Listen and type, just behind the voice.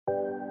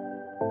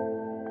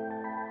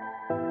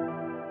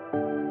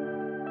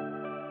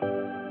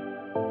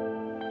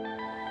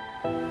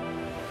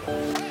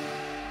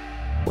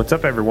What's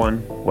up,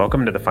 everyone?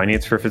 Welcome to the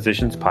Finance for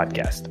Physicians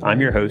podcast.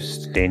 I'm your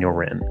host, Daniel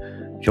Wren.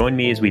 Join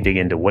me as we dig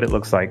into what it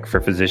looks like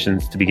for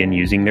physicians to begin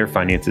using their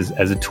finances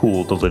as a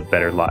tool to live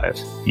better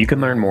lives. You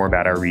can learn more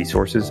about our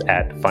resources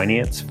at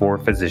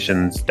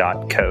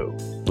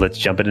financeforphysicians.co. Let's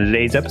jump into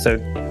today's episode.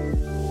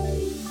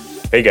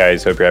 Hey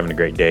guys, hope you're having a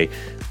great day.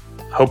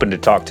 Hoping to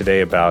talk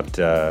today about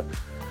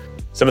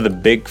some of the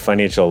big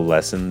financial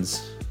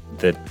lessons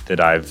that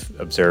I've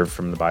observed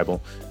from the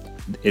Bible.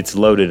 It's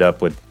loaded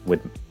up with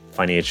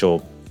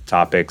financial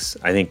topics.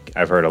 I think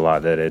I've heard a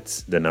lot that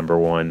it's the number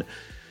one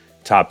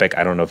topic.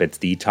 I don't know if it's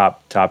the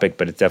top topic,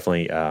 but it's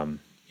definitely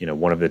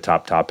one of the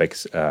top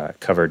topics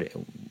covered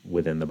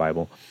within the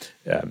Bible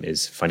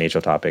is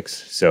financial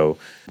topics. So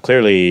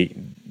clearly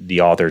the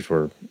authors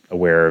were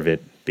aware of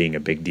it being a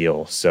big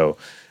deal. So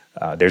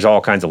there's all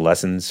kinds of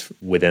lessons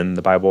within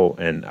the Bible,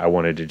 and I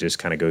wanted to just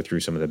kind of go through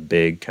some of the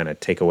big kind of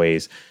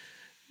takeaways.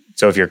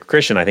 So if you're a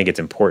Christian, I think it's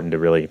important to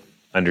really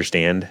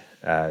understand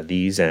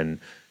these and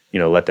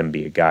let them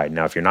be a guide.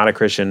 Now, if you're not a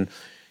Christian,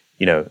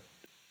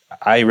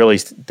 I really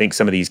think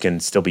some of these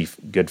can still be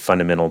good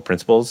fundamental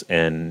principles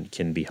and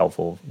can be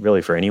helpful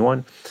really for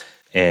anyone.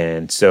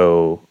 And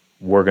so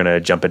we're going to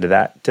jump into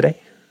that today.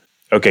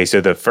 Okay,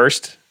 so the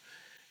first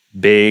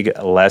big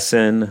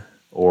lesson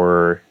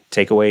or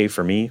takeaway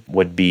for me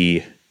would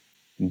be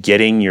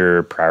getting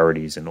your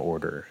priorities in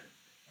order.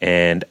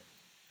 And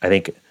I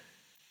think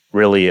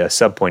really a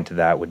subpoint to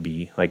that would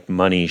be like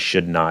money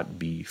should not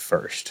be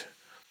first.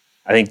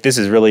 I think this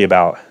is really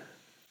about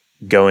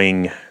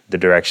going the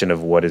direction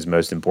of what is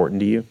most important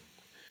to you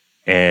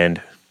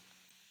and,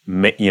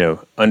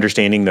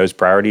 understanding those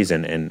priorities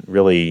and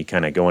really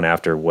kind of going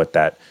after what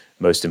that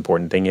most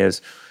important thing is.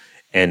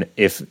 And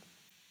if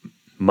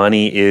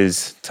money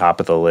is top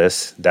of the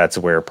list, that's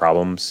where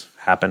problems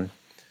happen.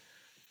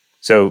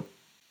 So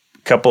a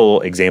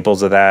couple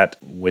examples of that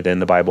within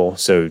the Bible.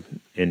 So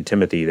in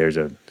Timothy, there's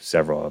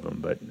several of them,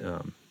 but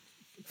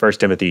 1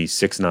 Timothy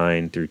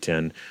 6:9 through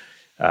 10,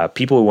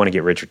 people who want to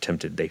get rich are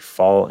tempted. They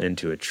fall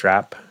into a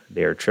trap.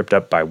 They are tripped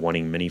up by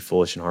wanting many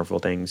foolish and harmful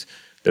things.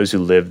 Those who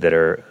live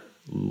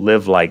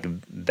like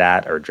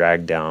that are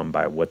dragged down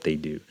by what they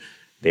do.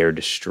 They are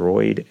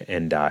destroyed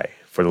and die.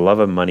 For the love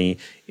of money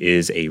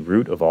is a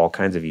root of all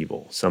kinds of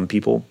evil. Some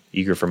people,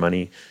 eager for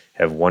money,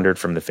 have wandered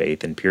from the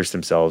faith and pierced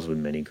themselves with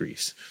many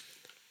griefs.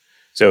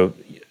 So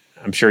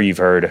I'm sure you've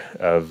heard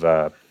of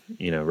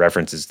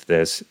references to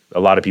this. A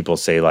lot of people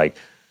say like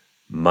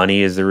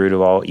money is the root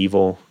of all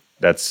evil.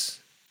 That's,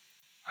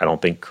 I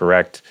don't think,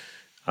 correct.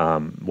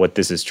 What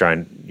this is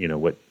trying,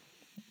 what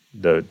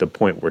the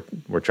point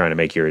we're trying to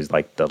make here is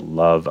like the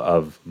love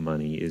of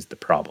money is the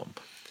problem.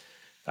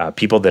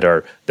 People that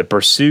are the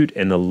pursuit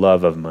and the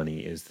love of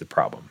money is the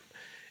problem.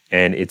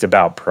 And it's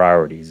about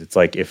priorities. It's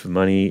like if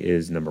money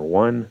is number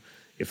one,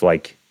 if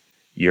like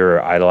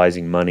you're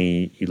idolizing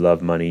money, you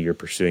love money, you're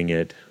pursuing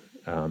it,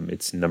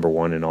 it's number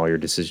one in all your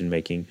decision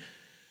making,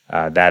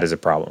 that is a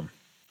problem.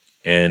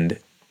 And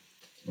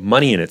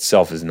money in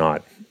itself is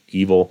not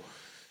evil.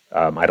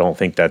 I don't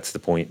think that's the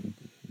point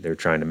they're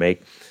trying to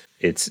make.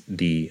 It's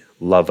the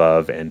love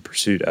of and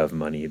pursuit of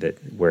money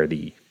where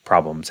the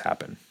problems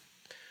happen.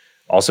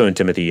 Also in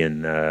Timothy,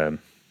 in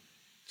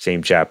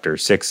same chapter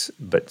 6,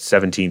 but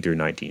 17 through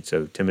 19.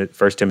 So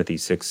 1 Timothy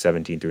 6,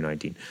 17 through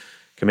 19.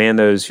 Command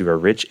those who are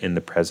rich in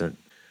the present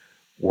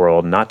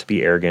world not to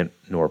be arrogant,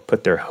 nor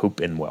put their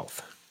hope in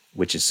wealth,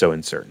 which is so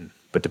uncertain,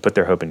 but to put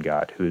their hope in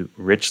God, who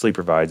richly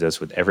provides us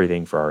with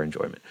everything for our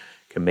enjoyment.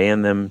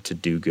 Command them to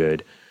do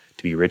good,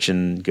 to be rich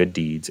in good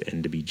deeds,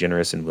 and to be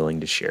generous and willing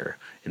to share.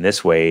 In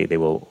this way, they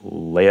will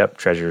lay up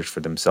treasures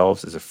for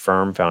themselves as a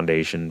firm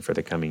foundation for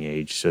the coming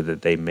age, so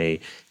that they may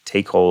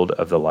take hold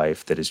of the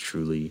life that is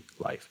truly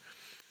life.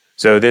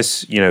 So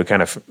this,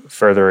 kind of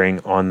furthering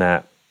on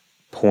that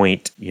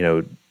point,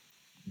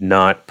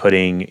 not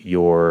putting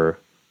your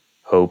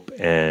hope,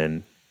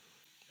 and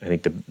I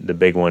think the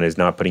big one is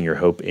not putting your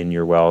hope in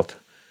your wealth.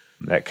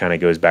 That kind of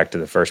goes back to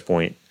the first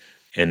point,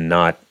 and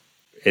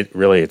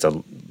it's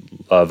a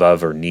love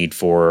of or need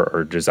for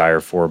or desire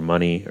for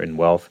money and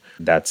wealth.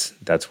 That's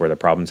where the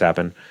problems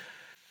happen.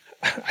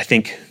 I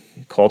think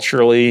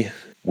culturally,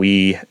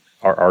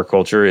 our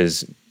culture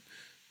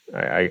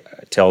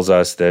tells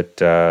us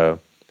that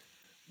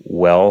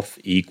wealth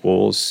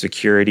equals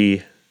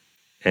security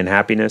and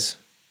happiness.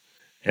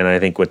 And I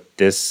think what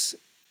this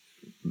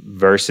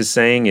verse is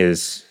saying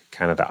is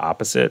kind of the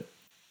opposite.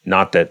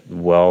 Not that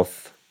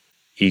wealth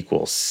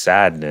equals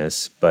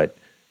sadness, but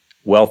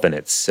wealth in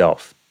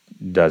itself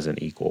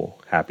doesn't equal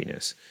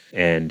happiness.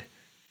 And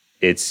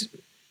it's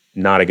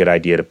not a good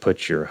idea to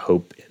put your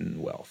hope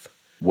in wealth.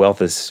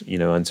 Wealth is,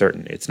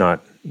 uncertain. It's not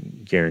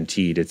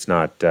guaranteed. It's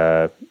not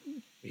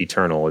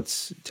eternal.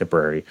 It's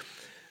temporary.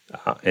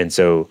 And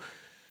so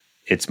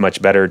it's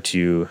much better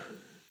to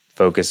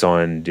focus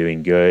on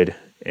doing good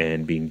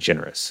and being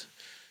generous,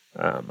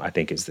 I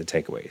think is the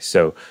takeaway.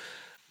 So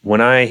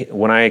when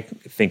I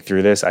think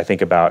through this, I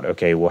think about,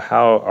 okay, well,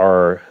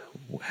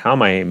 how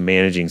am I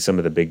managing some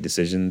of the big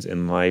decisions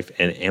in life?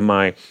 And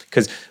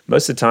because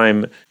most of the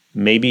time,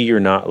 maybe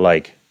you're not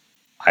like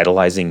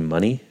idolizing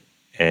money,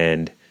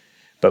 and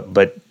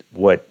but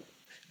what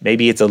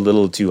maybe it's a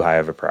little too high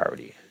of a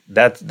priority.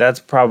 That's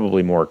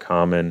probably more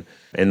common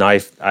in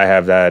life. I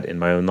have that in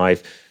my own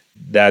life.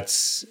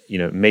 That's,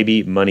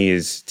 maybe money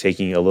is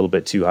taking a little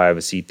bit too high of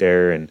a seat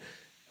there, and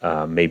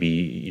maybe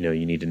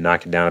you need to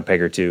knock it down a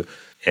peg or two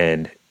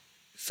and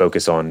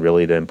focus on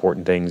really the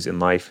important things in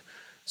life.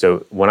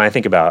 So when I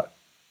think about,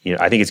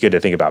 I think it's good to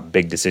think about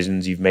big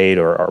decisions you've made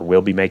or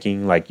will be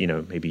making, like,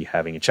 maybe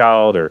having a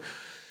child. Or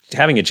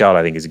having a child,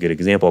 I think, is a good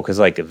example, because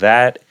like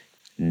that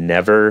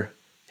never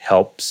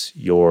helps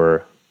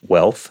your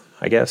wealth,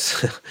 I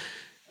guess.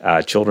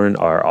 Children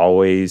are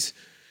always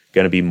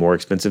going to be more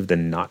expensive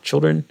than not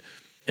children.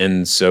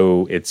 And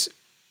so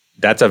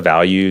that's a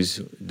values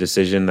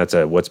decision. That's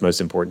a what's most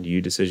important to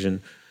you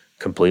decision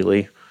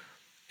completely.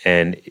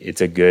 And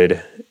it's a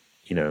good,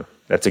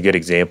 that's a good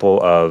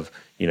example of,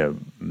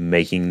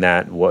 making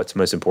that what's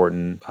most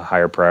important a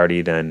higher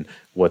priority than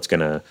what's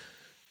going to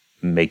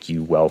make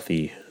you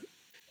wealthy.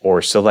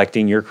 Or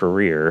selecting your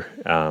career.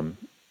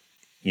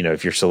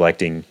 If you're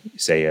selecting,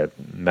 say, a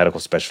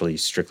medical specialty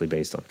strictly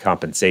based on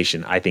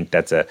compensation, I think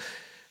that's a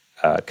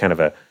kind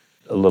of a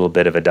little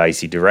bit of a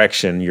dicey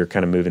direction. You're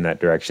kind of moving that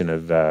direction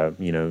of,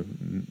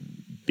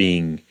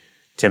 being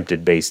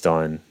tempted based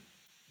on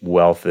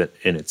wealth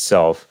in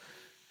itself.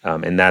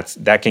 And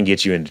that can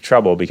get you into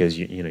trouble, because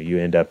you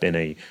end up in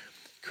a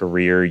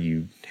career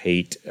you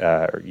hate,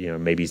 or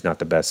maybe it's not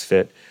the best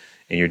fit,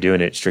 and you're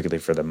doing it strictly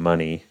for the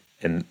money.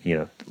 And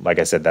like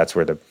I said, that's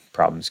where the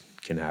problems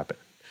can happen.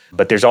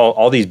 But there's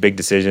all these big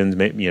decisions.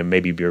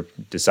 Maybe you're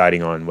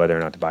deciding on whether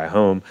or not to buy a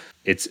home.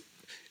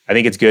 I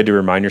think it's good to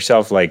remind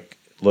yourself, like,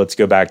 let's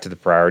go back to the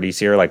priorities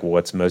here, like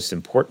what's most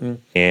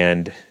important.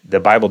 And the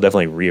Bible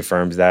definitely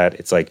reaffirms that.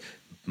 It's like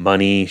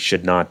money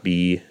should not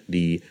be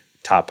the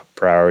top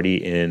priority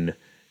in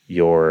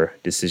your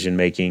decision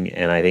making.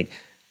 And I think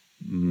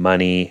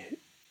money,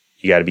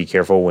 you got to be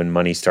careful when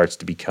money starts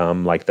to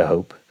become like the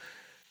hope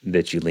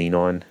that you lean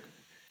on.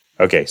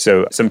 Okay,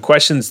 so some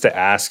questions to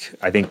ask,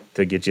 I think,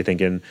 to get you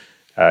thinking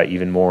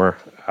even more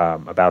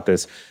about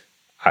this.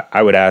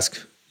 I would ask,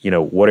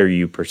 what are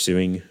you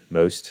pursuing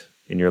most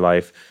in your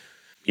life?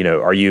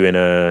 Are you in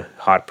a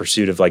hot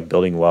pursuit of like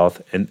building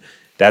wealth? And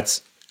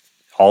that's,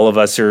 all of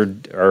us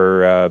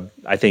are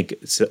I think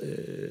it's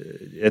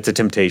a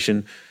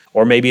temptation.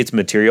 Or maybe it's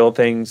material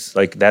things.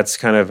 Like that's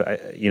kind of,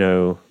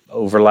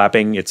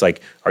 overlapping. It's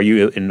like, are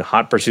you in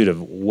hot pursuit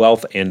of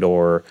wealth and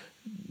or,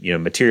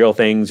 material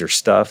things or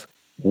stuff?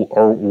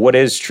 Or what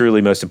is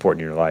truly most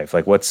important in your life?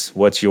 Like what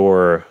is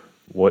your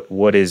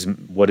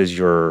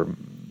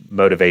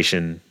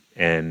motivation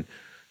and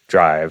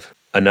drive?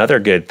 Another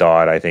good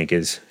thought, I think,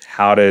 is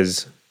how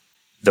does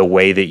the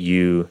way that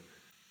you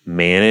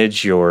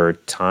manage your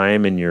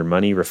time and your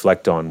money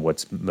reflect on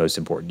what's most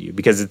important to you?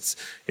 Because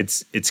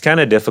it's kind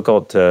of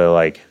difficult to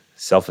like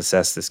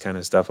self-assess this kind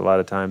of stuff a lot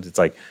of times. It's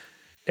like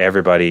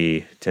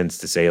everybody tends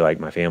to say like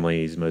my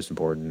family is most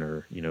important,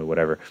 or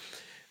whatever.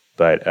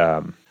 But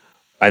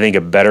I think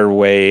a better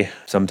way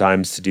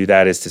sometimes to do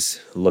that is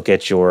to look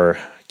at your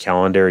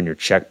calendar and your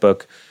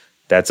checkbook.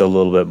 That's a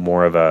little bit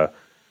more of a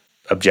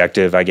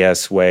objective, I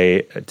guess,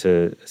 way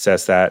to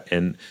assess that.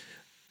 And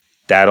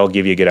that'll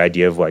give you a good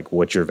idea of like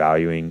what you're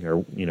valuing,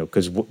 or,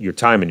 because your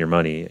time and your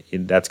money,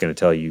 that's going to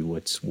tell you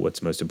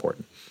what's most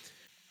important.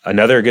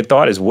 Another good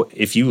thought is,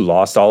 if you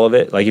lost all of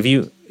it, like if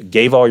you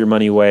gave all your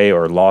money away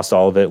or lost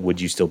all of it,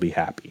 would you still be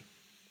happy?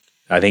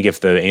 I think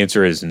if the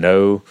answer is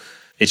no,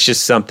 it's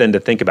just something to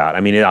think about. I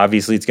mean,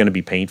 obviously it's going to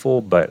be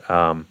painful, but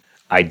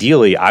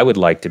ideally I would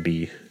like to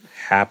be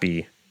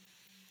happy,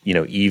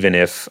 even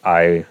if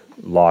I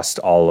lost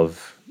all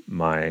of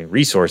my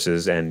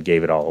resources and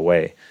gave it all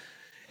away.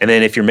 And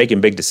then if you're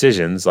making big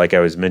decisions, like I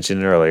was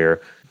mentioning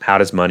earlier, how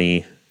does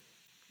money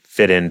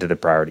fit into the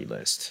priority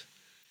list?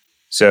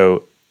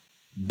 So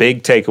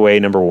big takeaway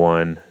number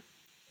one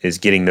is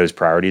getting those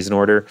priorities in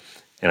order.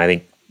 And I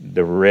think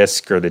the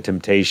risk or the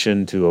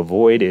temptation to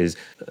avoid is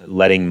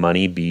letting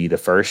money be the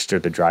first or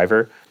the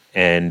driver.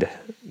 And,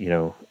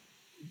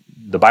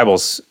 the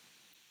Bible's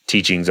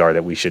teachings are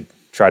that we should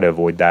try to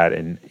avoid that.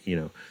 And,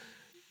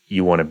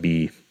 you want to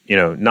be,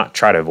 not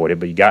try to avoid it,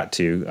 but you got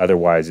to.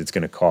 Otherwise, it's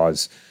going to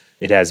cause,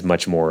 it has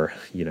much more,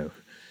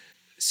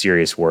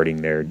 serious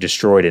wording there.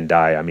 Destroyed and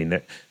die. I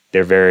mean,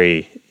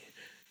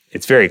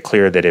 it's very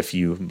clear that if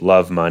you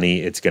love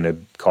money, it's going to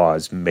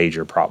cause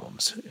major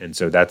problems. And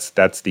so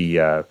that's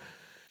the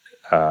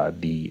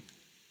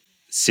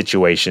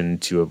situation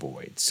to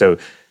avoid. So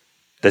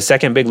the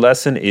second big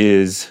lesson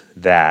is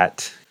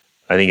that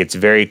I think it's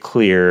very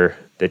clear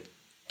that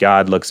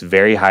God looks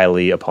very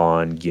highly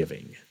upon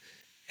giving.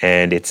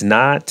 And it's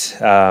not,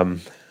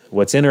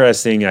 what's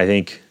interesting, I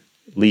think,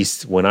 at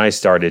least when I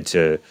started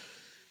to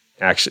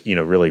actually,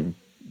 really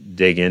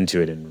dig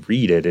into it and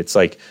read it, it's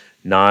like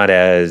not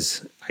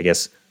as, I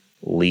guess,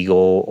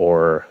 legal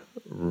or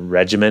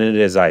regimented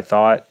as I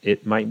thought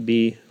it might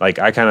be. Like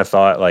I kind of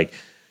thought like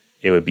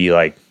it would be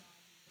like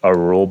a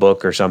rule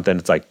book or something.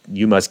 It's like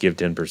you must give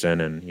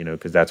 10%, and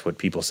because that's what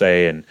people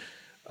say, and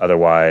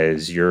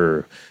otherwise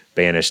you're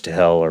banished to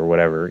hell or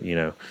whatever,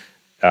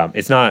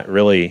 it's not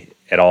really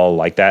at all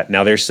like that.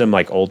 Now there's some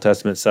like Old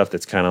Testament stuff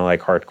that's kind of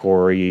like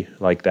hardcore-y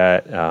like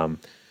that,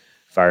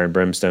 fire and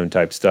brimstone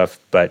type stuff.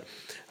 But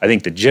I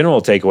think the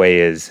general takeaway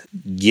is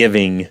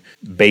giving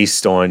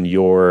based on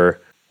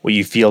what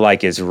you feel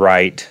like is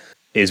right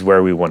is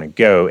where we want to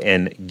go,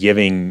 and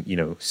giving,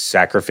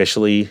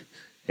 sacrificially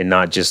and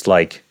not just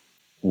like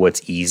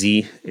what's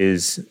easy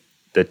is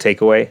the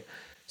takeaway.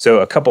 So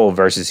a couple of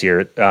verses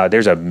here,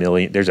 there's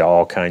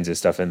all kinds of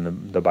stuff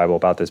in the Bible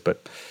about this,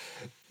 but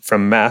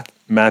from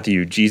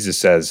Matthew, Jesus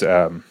says,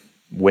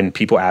 when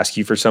people ask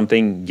you for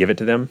something, give it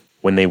to them.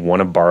 When they want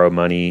to borrow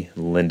money,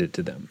 lend it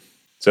to them.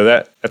 So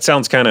that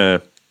sounds kind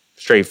of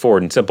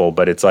straightforward and simple,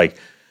 but it's like,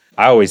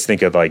 I always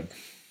think of like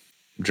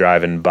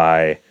driving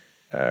by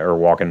or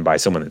walking by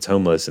someone that's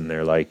homeless and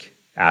they're like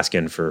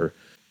asking for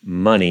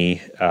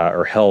money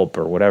or help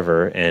or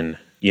whatever. And,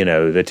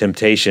 the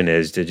temptation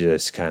is to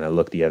just kind of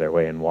look the other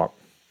way and walk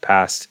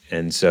past.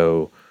 And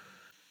so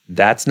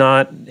that's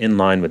not in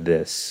line with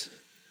this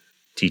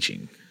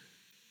teaching.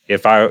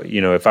 If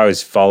I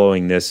was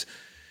following this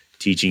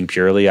teaching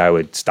purely, I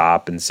would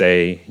stop and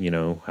say,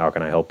 how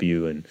can I help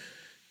you?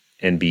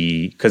 And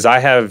because I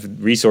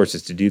have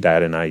resources to do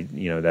that. And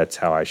that's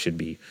how I should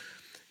be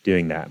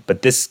doing that.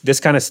 But this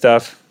kind of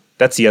stuff,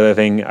 that's the other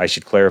thing I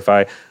should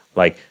clarify.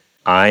 Like,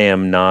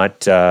 I'm not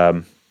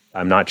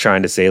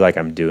trying to say like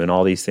I'm doing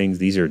all these things.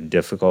 These are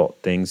difficult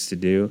things to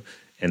do,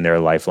 and they're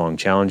lifelong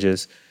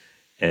challenges.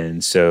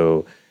 And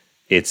so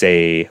it's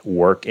a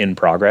work in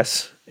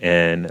progress,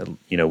 and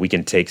we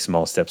can take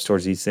small steps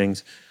towards these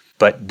things.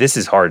 But this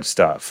is hard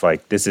stuff.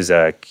 Like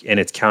and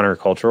it's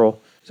countercultural.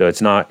 So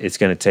it's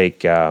going to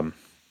take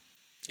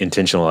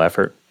intentional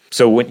effort.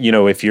 So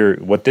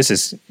what this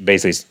is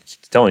basically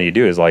telling you to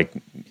do is like,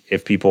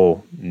 if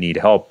people need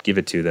help, give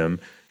it to them.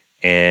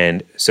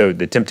 And so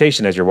the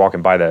temptation as you're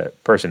walking by the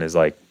person is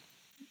like,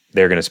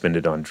 they're going to spend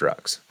it on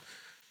drugs,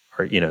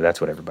 or, that's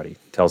what everybody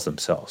tells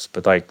themselves.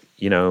 But like,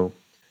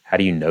 how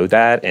do you know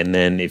that? And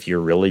then if you're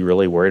really,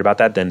 really worried about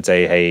that, then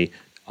say, hey,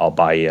 I'll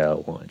buy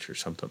you lunch or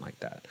something like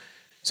that.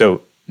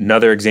 So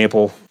another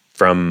example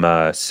from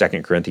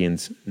 2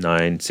 Corinthians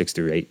 9,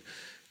 6-8.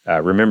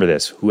 Remember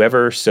this: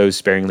 whoever sows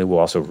sparingly will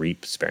also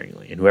reap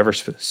sparingly, and whoever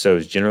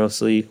sows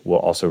generously will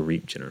also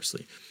reap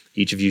generously.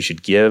 Each of you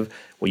should give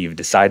what you've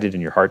decided in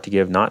your heart to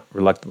give, not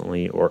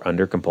reluctantly or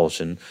under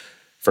compulsion,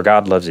 for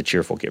God loves a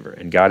cheerful giver,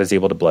 and God is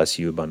able to bless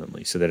you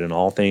abundantly, so that in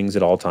all things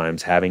at all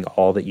times, having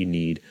all that you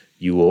need,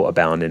 you will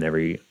abound in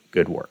every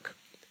good work.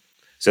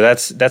 So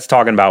that's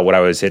talking about what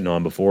I was hitting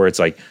on before. It's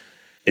like,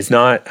 it's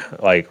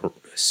not like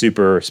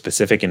super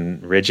specific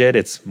and rigid.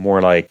 It's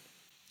more like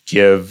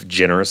give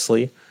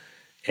generously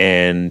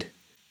and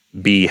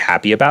be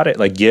happy about it.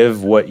 Like,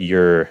 give what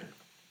you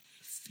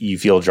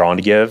feel drawn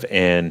to give,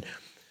 and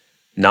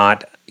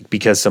not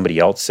because somebody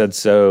else said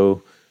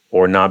so,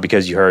 or not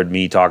because you heard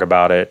me talk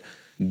about it.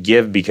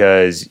 Give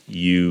because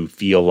you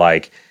feel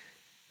like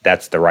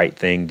that's the right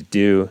thing to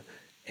do.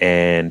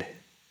 And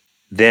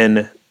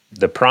then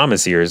the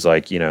promise here is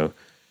like,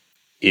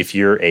 if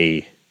you're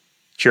a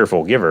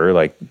cheerful giver,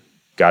 like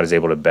God is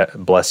able to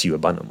bless you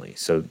abundantly.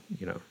 So,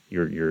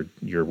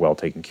 you're well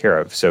taken care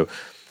of. So,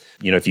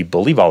 if you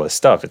believe all this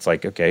stuff, it's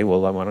like, okay,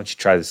 well, why don't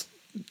you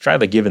try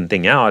the giving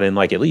thing out and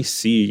like at least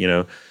see,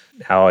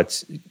 how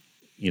it's,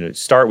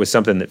 start with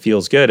something that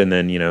feels good, and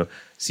then,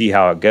 see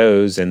how it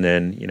goes. And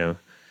then, you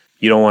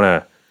don't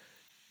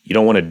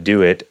want to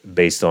do it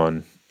based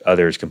on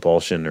others'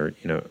 compulsion or,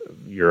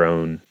 your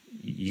own.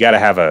 You got to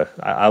have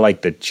I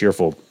like the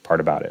cheerful part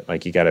about it.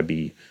 Like, you got to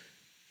be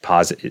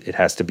positive. It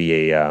has to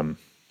be a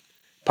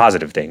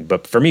positive thing.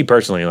 But for me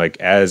personally, like,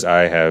 as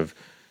I have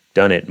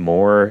done it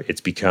more,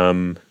 it's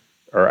become,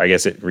 or I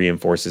guess it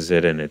reinforces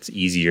it, and it's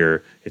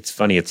easier. It's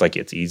funny. It's like,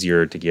 it's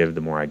easier to give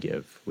the more I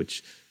give,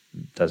 which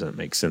doesn't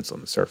make sense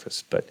on the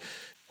surface. But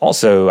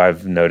also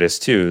I've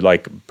noticed too,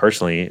 like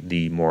personally,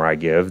 the more I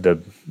give,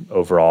 the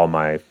overall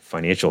my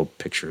financial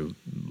picture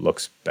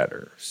looks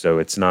better. So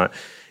it's like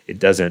it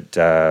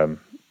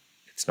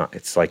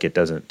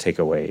doesn't take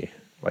away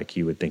like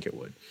you would think it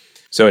would.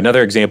 So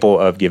another example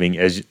of giving,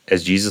 as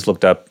Jesus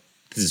looked up,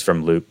 this is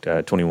from Luke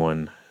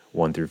 21,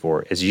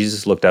 1-4. As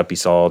Jesus looked up, he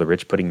saw the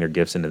rich putting their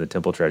gifts into the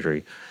temple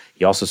treasury.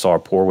 He also saw a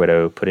poor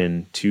widow put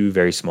in 2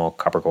 very small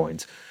copper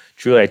coins.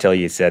 Truly, I tell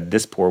you, he said,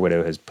 this poor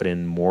widow has put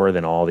in more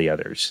than all the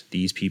others.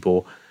 These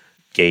people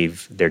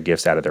gave their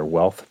gifts out of their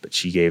wealth, but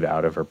she gave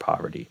out of her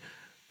poverty,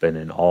 but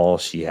in all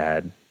she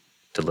had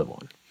to live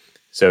on.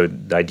 So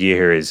the idea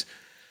here is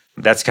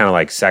that's kind of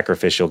like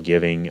sacrificial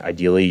giving.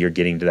 Ideally, you're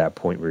getting to that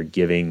point where you're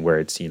giving where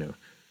it's,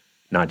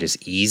 not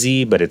just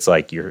easy, but it's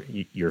like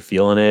you're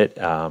feeling it.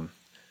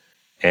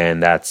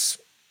 And that's,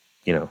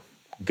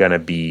 going to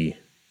be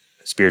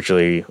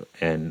spiritually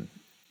and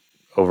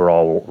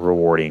overall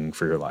rewarding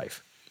for your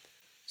life.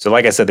 So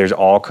like I said, there's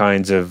all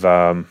kinds of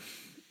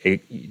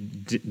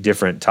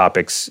different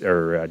topics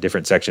or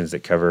different sections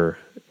that cover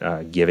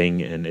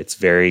giving, and it's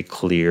very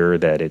clear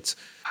that it's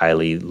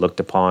highly looked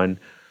upon.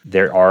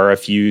 There are a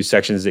few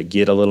sections that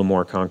get a little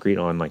more concrete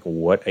on like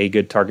what a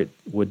good target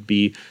would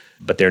be,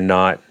 but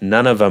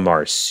none of them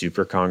are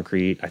super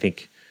concrete. I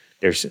think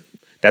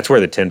that's where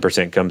the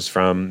 10% comes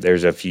from.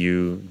 There's a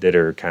few that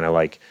are kind of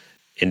like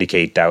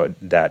indicate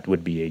that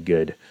would be a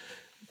good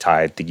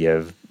tithe to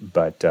give.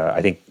 But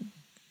I think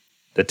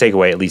the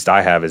takeaway, at least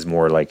I have, is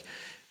more like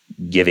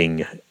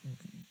giving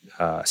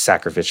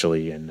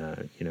sacrificially,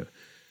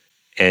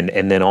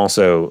 and then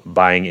also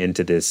buying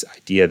into this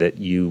idea that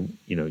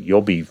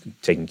you'll be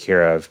taken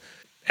care of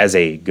as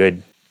a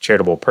good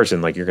charitable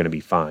person. Like, you're going to be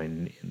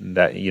fine.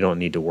 That you don't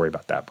need to worry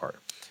about that part.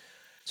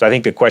 So I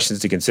think the questions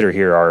to consider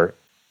here are: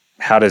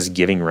 how does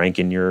giving rank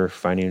in your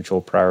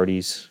financial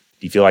priorities?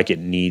 Do you feel like it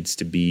needs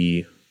to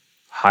be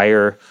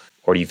higher,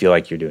 or do you feel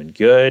like you're doing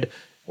good?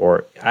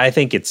 Or I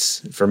think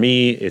for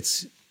me,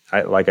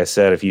 like I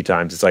said a few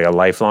times, it's like a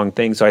lifelong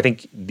thing. So I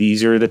think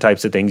these are the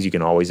types of things you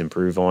can always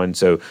improve on.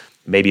 So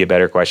maybe a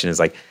better question is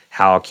like,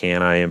 how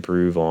can I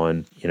improve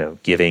on,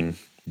 giving?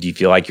 Do you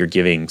feel like you're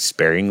giving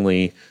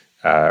sparingly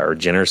or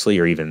generously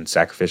or even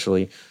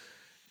sacrificially?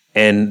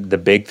 And the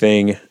big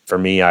thing for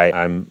me,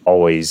 I'm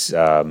always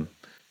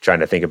trying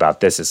to think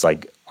about this. It's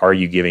like, are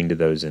you giving to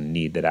those in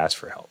need that ask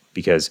for help?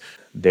 Because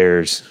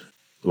there's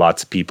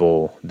lots of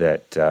people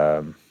that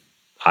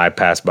I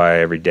pass by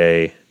every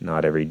day,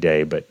 not every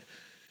day, but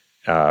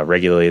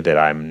regularly, that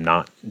I'm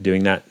not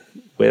doing that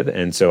with.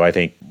 And so I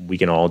think we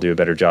can all do a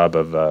better job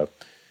of,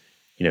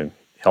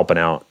 helping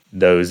out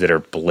those that are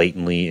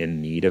blatantly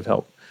in need of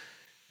help.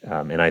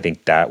 And I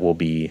think that will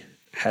be,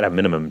 at a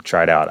minimum,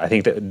 tried out. I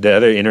think that the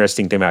other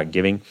interesting thing about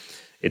giving,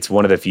 it's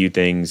one of the few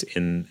things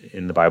in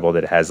the Bible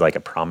that has like a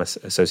promise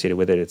associated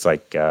with it. It's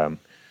like,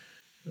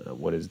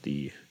 what is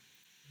the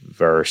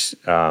verse?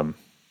 I'm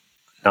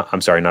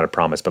sorry, not a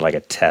promise, but like a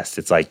test.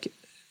 It's like,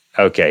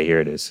 okay, here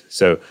it is.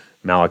 So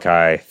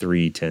Malachi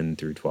 3:10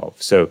 through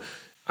 12. So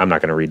I'm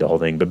not going to read the whole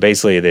thing, but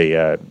basically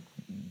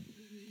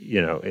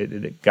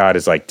God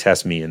is like,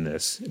 test me in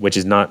this, which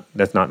is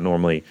that's not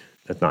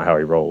how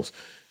he rolls.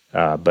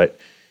 But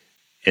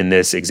in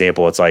this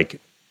example, it's like,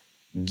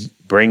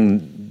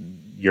 bring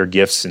your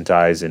gifts and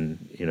tithes, and,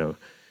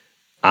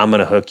 I'm going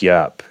to hook you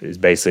up. Is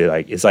basically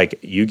like, it's like,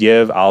 you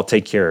give, I'll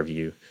take care of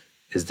you,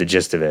 is the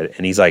gist of it.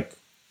 And he's like,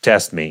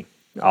 test me,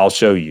 I'll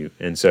show you.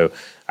 And so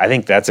I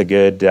think that's a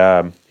good,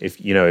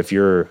 if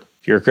you're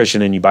a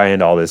Christian and you buy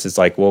into all this, it's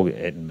like, well,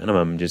 at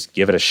minimum, just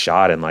give it a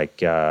shot and like,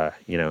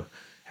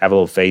 have a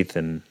little faith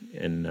and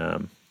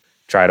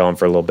try it on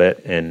for a little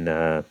bit.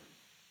 And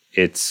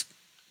it's,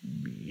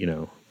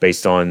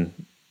 based on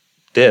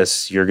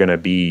this, you're going to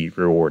be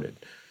rewarded.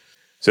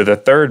 So the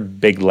third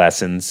big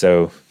lesson,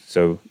 so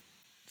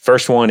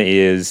first one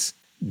is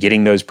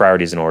getting those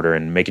priorities in order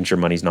and making sure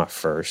money's not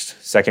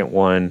first. Second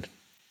one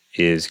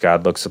is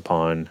God looks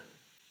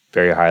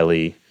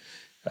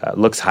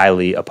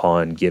highly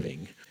upon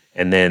giving.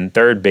 And then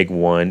third big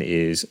one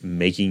is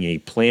making a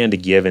plan to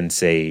give and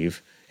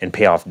save and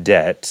pay off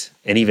debt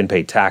and even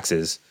pay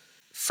taxes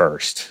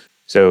first.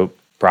 So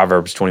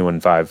Proverbs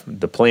 21:5,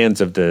 the plans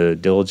of the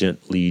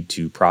diligent lead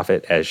to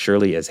profit as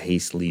surely as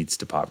haste leads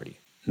to poverty.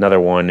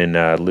 Another one in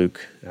Luke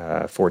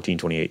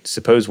 14:28,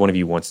 suppose one of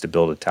you wants to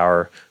build a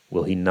tower,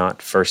 will he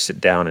not first sit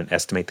down and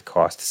estimate the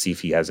cost to see if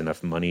he has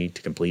enough money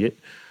to complete it?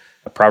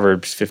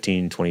 Proverbs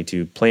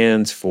 15:22,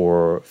 plans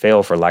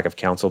fail for lack of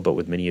counsel, but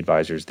with many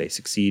advisors they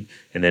succeed.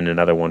 And then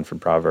another one from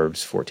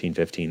Proverbs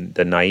 14:15,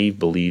 the naive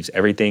believes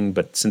everything,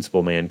 but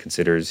sensible man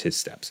considers his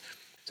steps.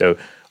 So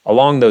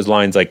along those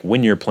lines, like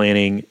when you're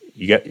planning,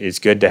 it's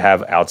good to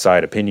have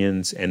outside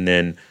opinions and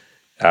then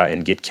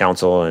and get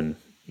counsel. And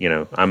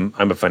I'm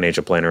a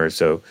financial planner,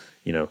 so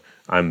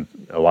I'm in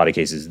a lot of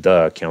cases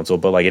the counsel,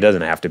 but like it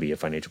doesn't have to be a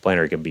financial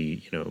planner. It can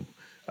be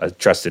a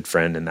trusted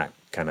friend and that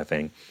kind of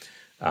thing.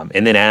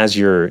 And then as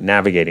you're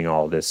navigating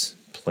all this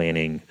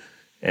planning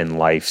and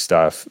life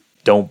stuff,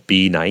 don't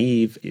be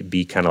naive.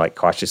 Be kind of like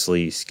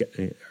cautiously,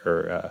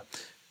 have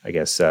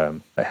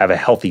a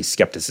healthy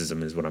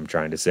skepticism is what I'm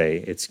trying to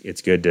say.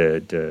 It's good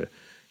to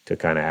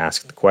kind of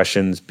ask the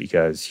questions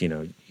because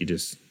you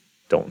just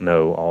don't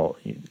know all.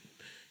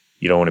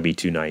 You don't want to be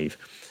too naive.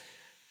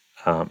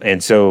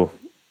 And so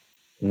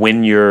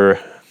when you're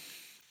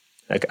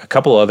a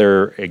couple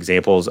other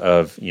examples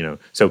of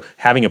so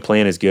having a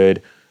plan is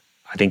good.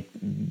 I think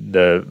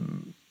the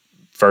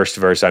first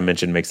verse I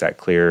mentioned makes that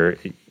clear,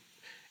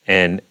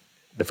 and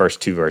the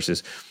first two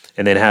verses.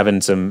 And then having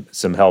some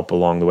help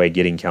along the way,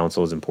 getting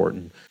counsel is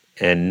important,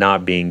 and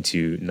not being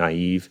too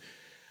naive.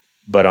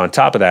 But on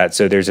top of that,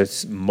 so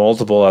there's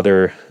multiple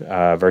other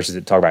verses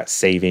that talk about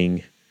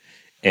saving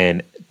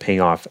and paying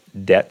off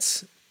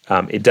debts.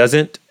 It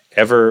doesn't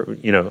ever,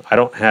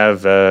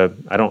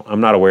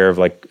 I'm not aware of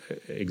like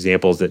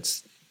examples that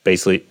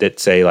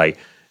say like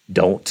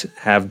don't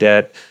have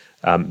debt.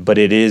 But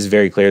it's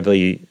very clear that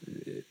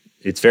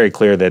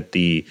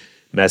the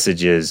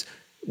message is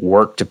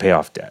work to pay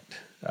off debt.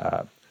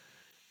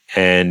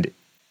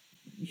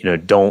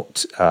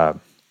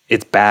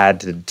 It's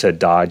bad to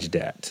dodge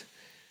debt.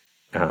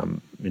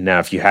 Now,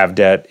 if you have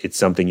debt, it's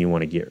something you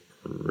want to get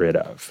rid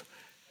of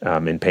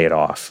and pay it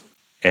off.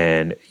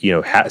 And,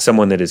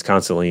 someone that is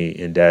constantly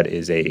in debt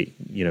is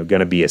going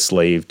to be a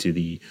slave to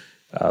the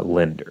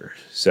lender.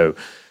 So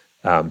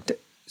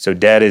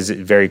debt is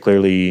very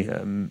clearly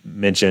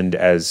mentioned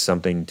as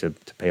something to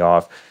pay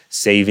off.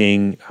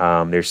 Saving,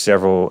 there's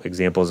several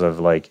examples of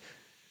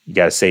you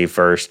got to save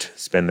first,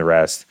 spend the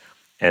rest.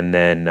 And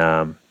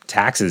then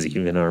taxes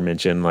even are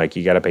mentioned,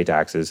 you got to pay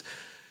taxes.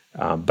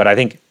 But I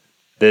think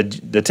the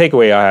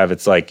takeaway I have,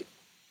 it's I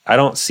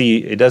don't see,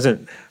 it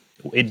doesn't,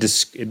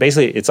 it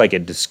basically, it's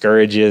it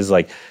discourages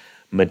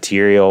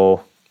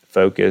material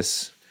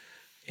focus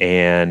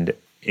and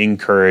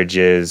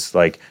encourages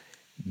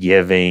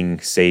giving,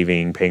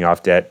 saving, paying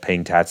off debt,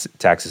 paying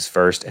taxes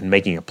first, and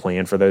making a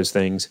plan for those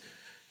things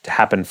to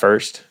happen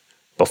first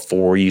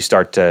before you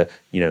start to,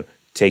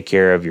 take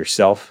care of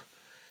yourself.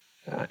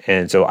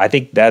 And so I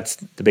think that's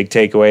the big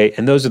takeaway.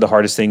 And those are the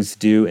hardest things to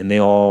do. And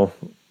they all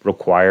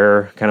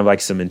require kind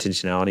of some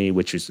intentionality,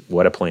 which is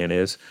what a plan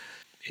is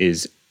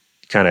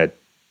kind of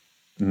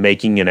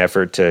making an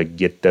effort to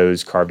get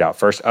those carved out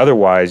first.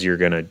 Otherwise, you're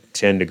going to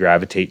tend to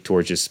gravitate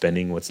towards just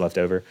spending what's left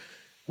over,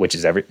 which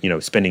is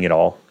spending it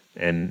all.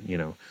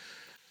 And,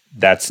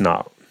 that's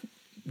not,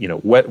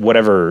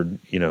 whatever,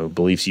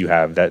 beliefs you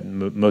have, that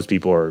most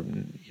people are,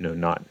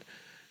 not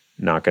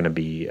going to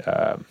be,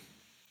 are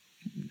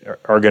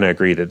going to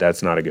agree that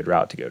that's not a good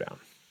route to go down.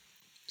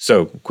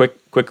 So quick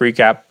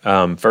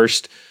recap.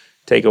 First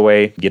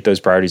takeaway, get those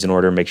priorities in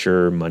order. Make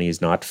sure money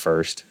is not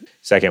first.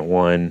 Second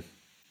one,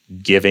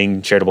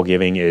 charitable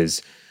giving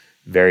is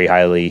very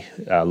highly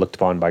looked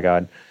upon by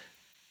God.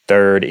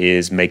 Third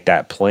is make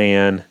that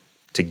plan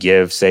to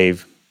give,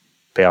 save,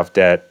 pay off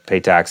debt, pay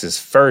taxes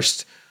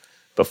first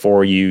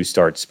before you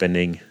start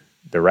spending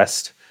the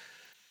rest.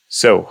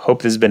 So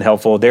hope this has been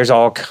helpful. There's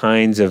all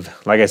kinds of,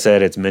 like I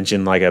said, it's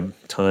mentioned a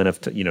ton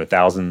of,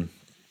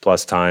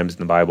 1,000+ times in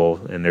the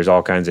Bible, and there's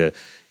all kinds of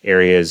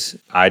areas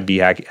I'd be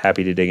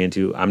happy to dig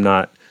into. I'm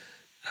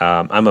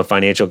a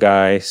financial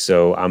guy,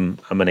 so I'm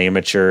an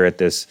amateur at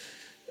this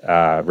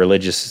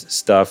religious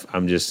stuff.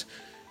 I'm just,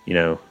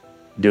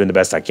 doing the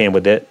best I can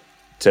with it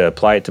to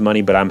apply it to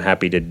money, but I'm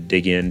happy to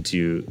dig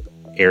into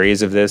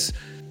areas of this,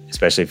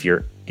 especially if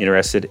you're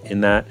interested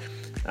in that.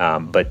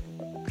 But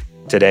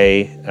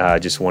today,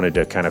 just wanted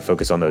to kind of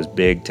focus on those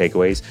big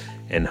takeaways,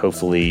 and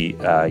hopefully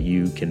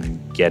you can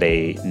get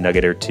a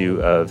nugget or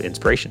two of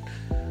inspiration.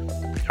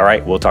 All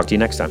right, we'll talk to you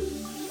next time.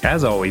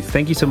 As always,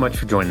 thank you so much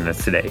for joining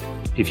us today.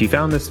 If you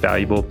found this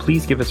valuable,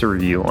 please give us a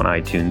review on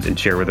iTunes and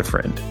share with a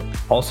friend.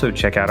 Also,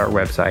 check out our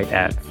website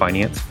at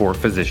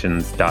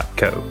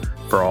financeforphysicians.co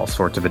for all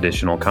sorts of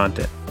additional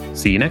content.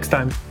 See you next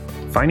time.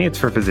 Finance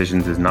for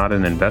Physicians is not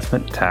an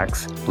investment,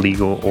 tax,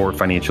 legal, or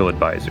financial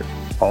advisor.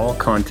 All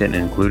content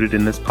included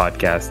in this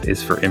podcast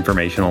is for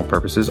informational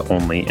purposes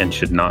only and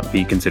should not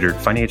be considered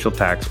financial,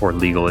 tax, or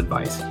legal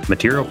advice.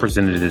 Material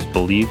presented is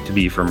believed to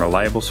be from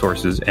reliable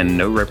sources, and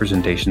no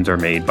representations are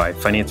made by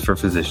Finance for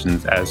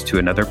Physicians as to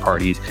another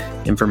party's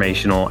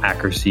informational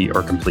accuracy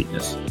or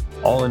completeness.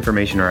 All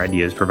information or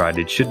ideas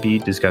provided should be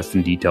discussed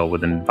in detail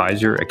with an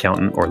advisor,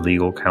 accountant, or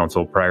legal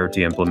counsel prior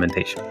to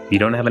implementation. If you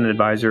don't have an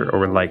advisor or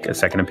would like a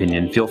second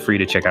opinion, feel free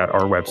to check out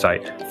our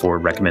website for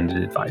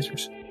recommended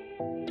advisors.